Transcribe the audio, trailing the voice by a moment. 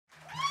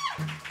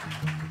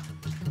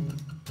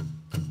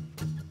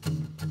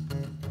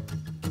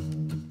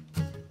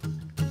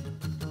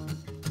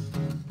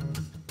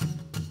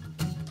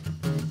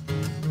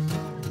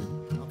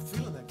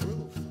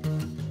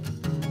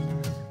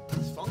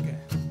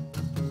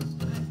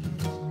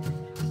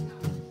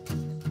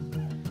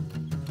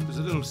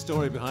little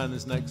story behind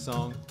this next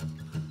song.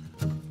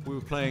 We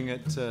were playing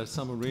at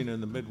some arena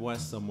in the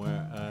Midwest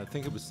somewhere. I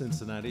think it was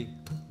Cincinnati,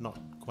 not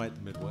quite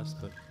the Midwest,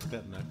 but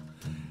getting there.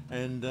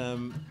 And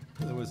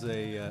there was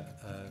it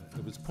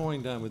was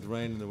pouring down with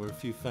rain, and there were a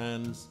few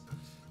fans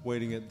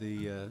waiting at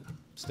the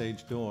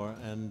stage door.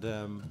 And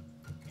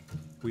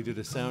we did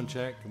a sound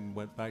check and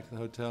went back to the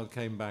hotel,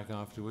 came back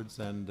afterwards,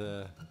 and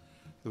there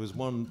was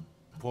one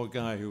poor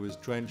guy who was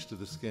drenched to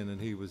the skin,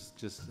 and he was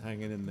just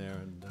hanging in there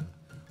and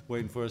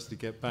waiting for us to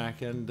get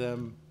back. And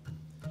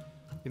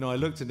you know, I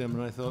looked at him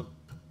and I thought,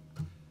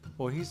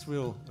 well, he's a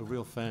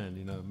real fan.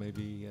 You know,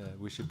 maybe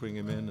we should bring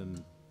him in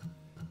and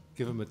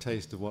give him a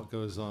taste of what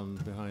goes on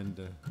behind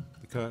the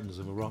curtains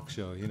of a rock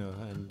show. You know,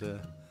 and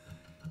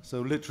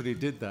so literally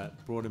did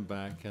that, brought him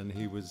back, and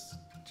he was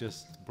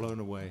just blown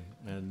away.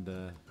 And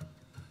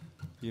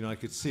you know, I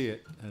could see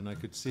it, and I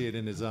could see it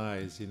in his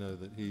eyes. You know,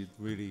 that he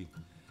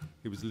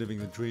was living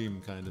the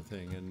dream kind of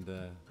thing. And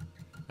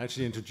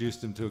actually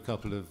introduced him to a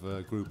couple of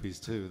groupies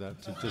too.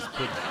 That to just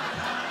put,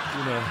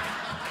 you know,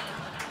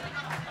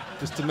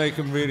 just to make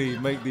him really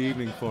make the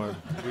evening for him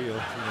real. You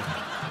know.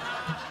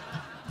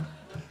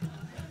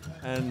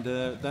 And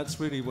that's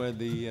really where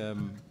the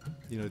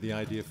you know, the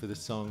idea for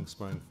this song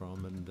sprang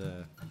from. And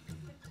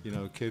you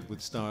know, a kid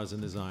with stars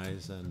in his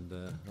eyes. And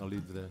I'll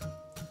leave the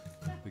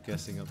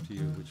guessing up to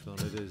you which one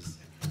it is.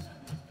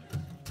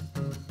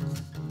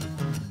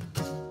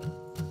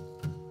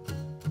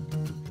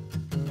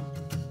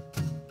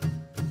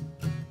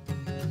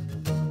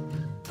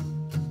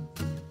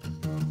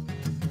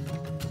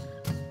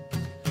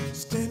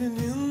 Standing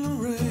in the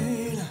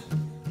rain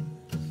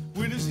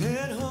with his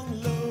head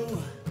hung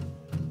low,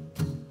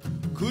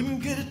 couldn't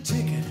get a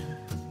ticket,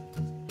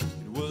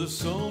 it was a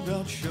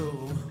sold-out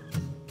show.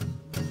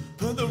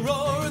 Heard the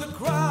roar of the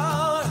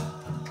crowd,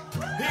 he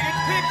could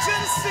picture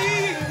the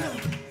scene,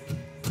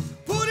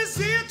 put his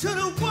ear to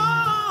the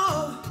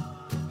wall,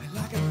 and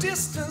like a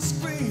distant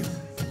scream,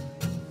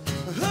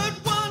 I heard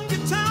one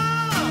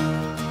guitar,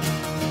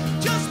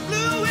 just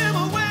blew him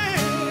away.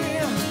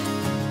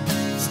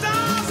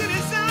 Stars in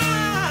his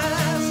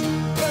eyes,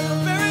 and the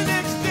very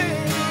next day,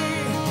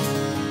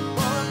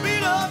 on a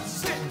beat-up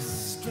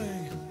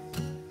six-string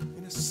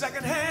in a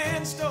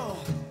second-hand store.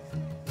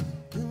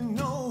 Didn't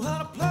know how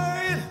to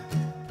play it,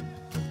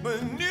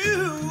 but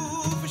knew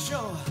for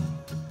sure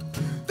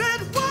that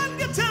one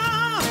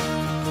guitar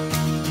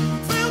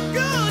felt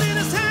good in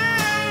his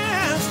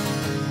hands.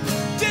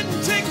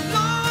 Didn't take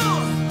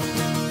long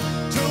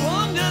to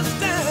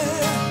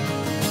understand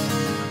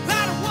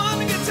that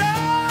one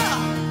guitar,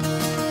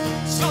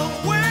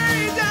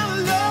 somewhere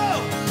down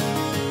low,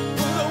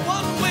 was a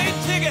one-way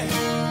ticket,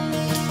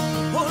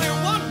 only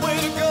one way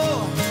to go.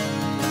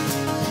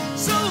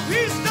 So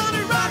he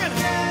started rocking,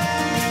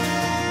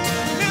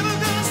 never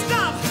gonna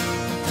stop,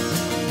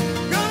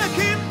 gonna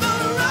keep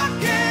on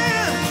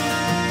rocking.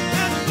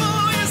 And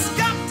boy, it's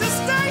got to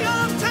stay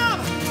on top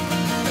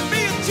and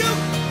be a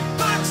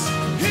jukebox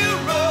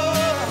hero.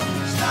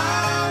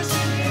 Stars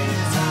in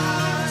his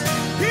eyes,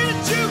 be a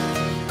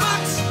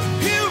jukebox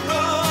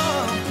hero.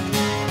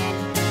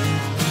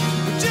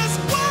 Just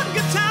one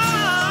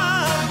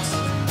guitar,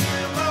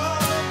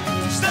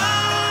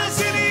 stars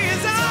in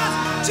his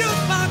eyes,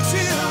 jukebox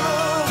hero.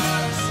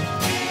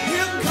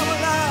 He'll come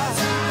alive,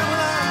 come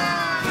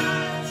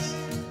alive.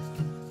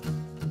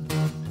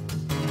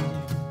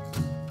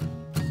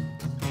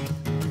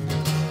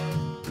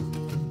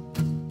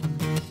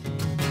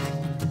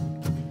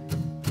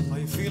 Are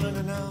you feeling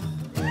it now?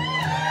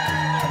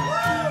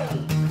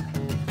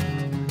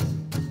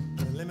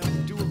 Let me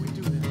do what we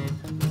do now.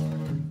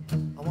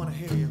 I want to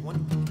hear you.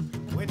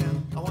 Wait now.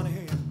 I want to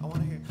hear you. I want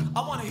to hear you. I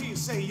want to hear you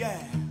say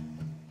yeah.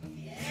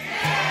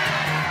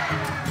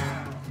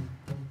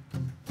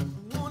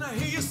 I want to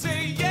hear you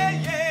say yeah,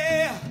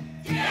 yeah.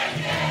 Yeah,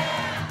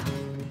 yeah.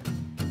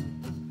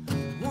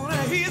 I want to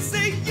hear you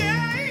say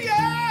yeah,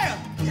 yeah.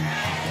 Yeah,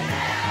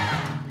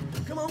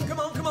 yeah. Come on, come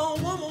on, come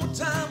on. One more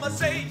time. I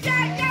say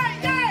yeah,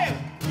 yeah, yeah.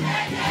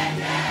 Yeah, yeah,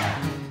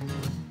 yeah.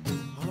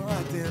 All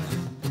right then.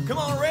 Come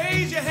on,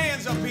 raise your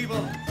hands up,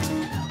 people.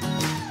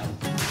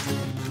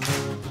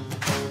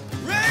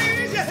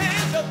 Raise your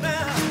hands up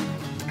now.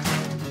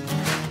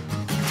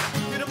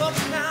 Get them up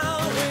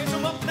now, raise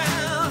them up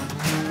now.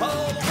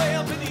 All the way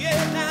up in the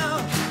air now.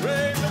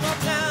 Raise them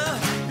up now,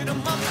 get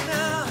them up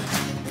now.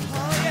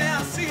 Oh yeah,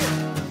 I see it.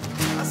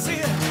 I see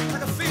it, I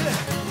can feel it.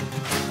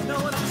 I know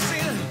what I'm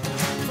seeing.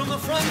 From the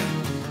front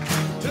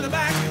to the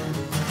back,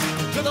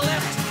 to the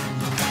left,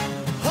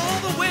 all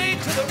the way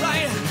to the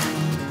right.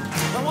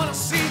 I wanna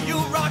see you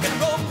rock and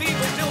roll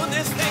people doing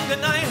this thing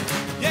tonight.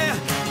 Yeah,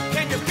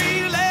 can you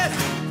feel it?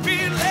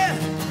 Feel it,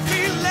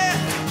 feel it,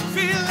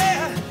 feel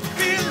it,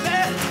 feel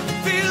it,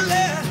 feel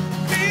it,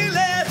 feel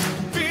it,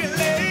 feel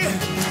it,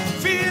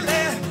 feel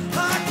it.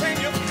 How can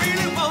you feel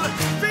it, woman?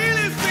 Feel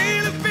it,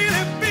 feel it, feel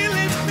it, feel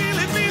it, feel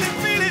it, feel it,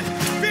 feel it,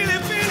 feel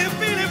it, feel it,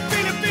 feel it,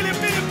 feel it, feel it,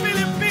 feel it, feel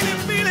it, feel it,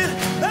 feel it.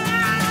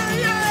 Ah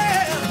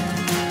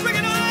yeah! Bring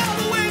it all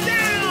the way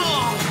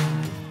down.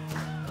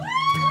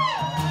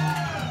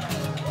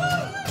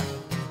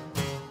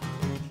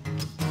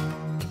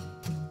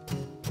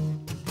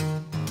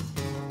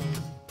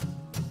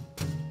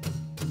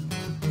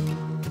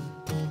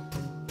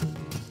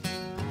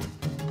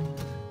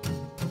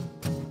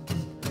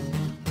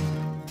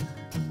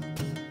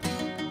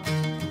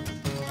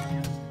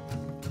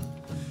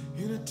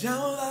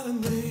 town without a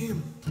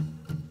name,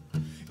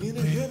 in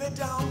a heavy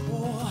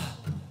downpour.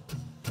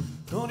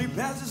 Thought he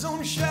passed his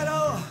own shadow.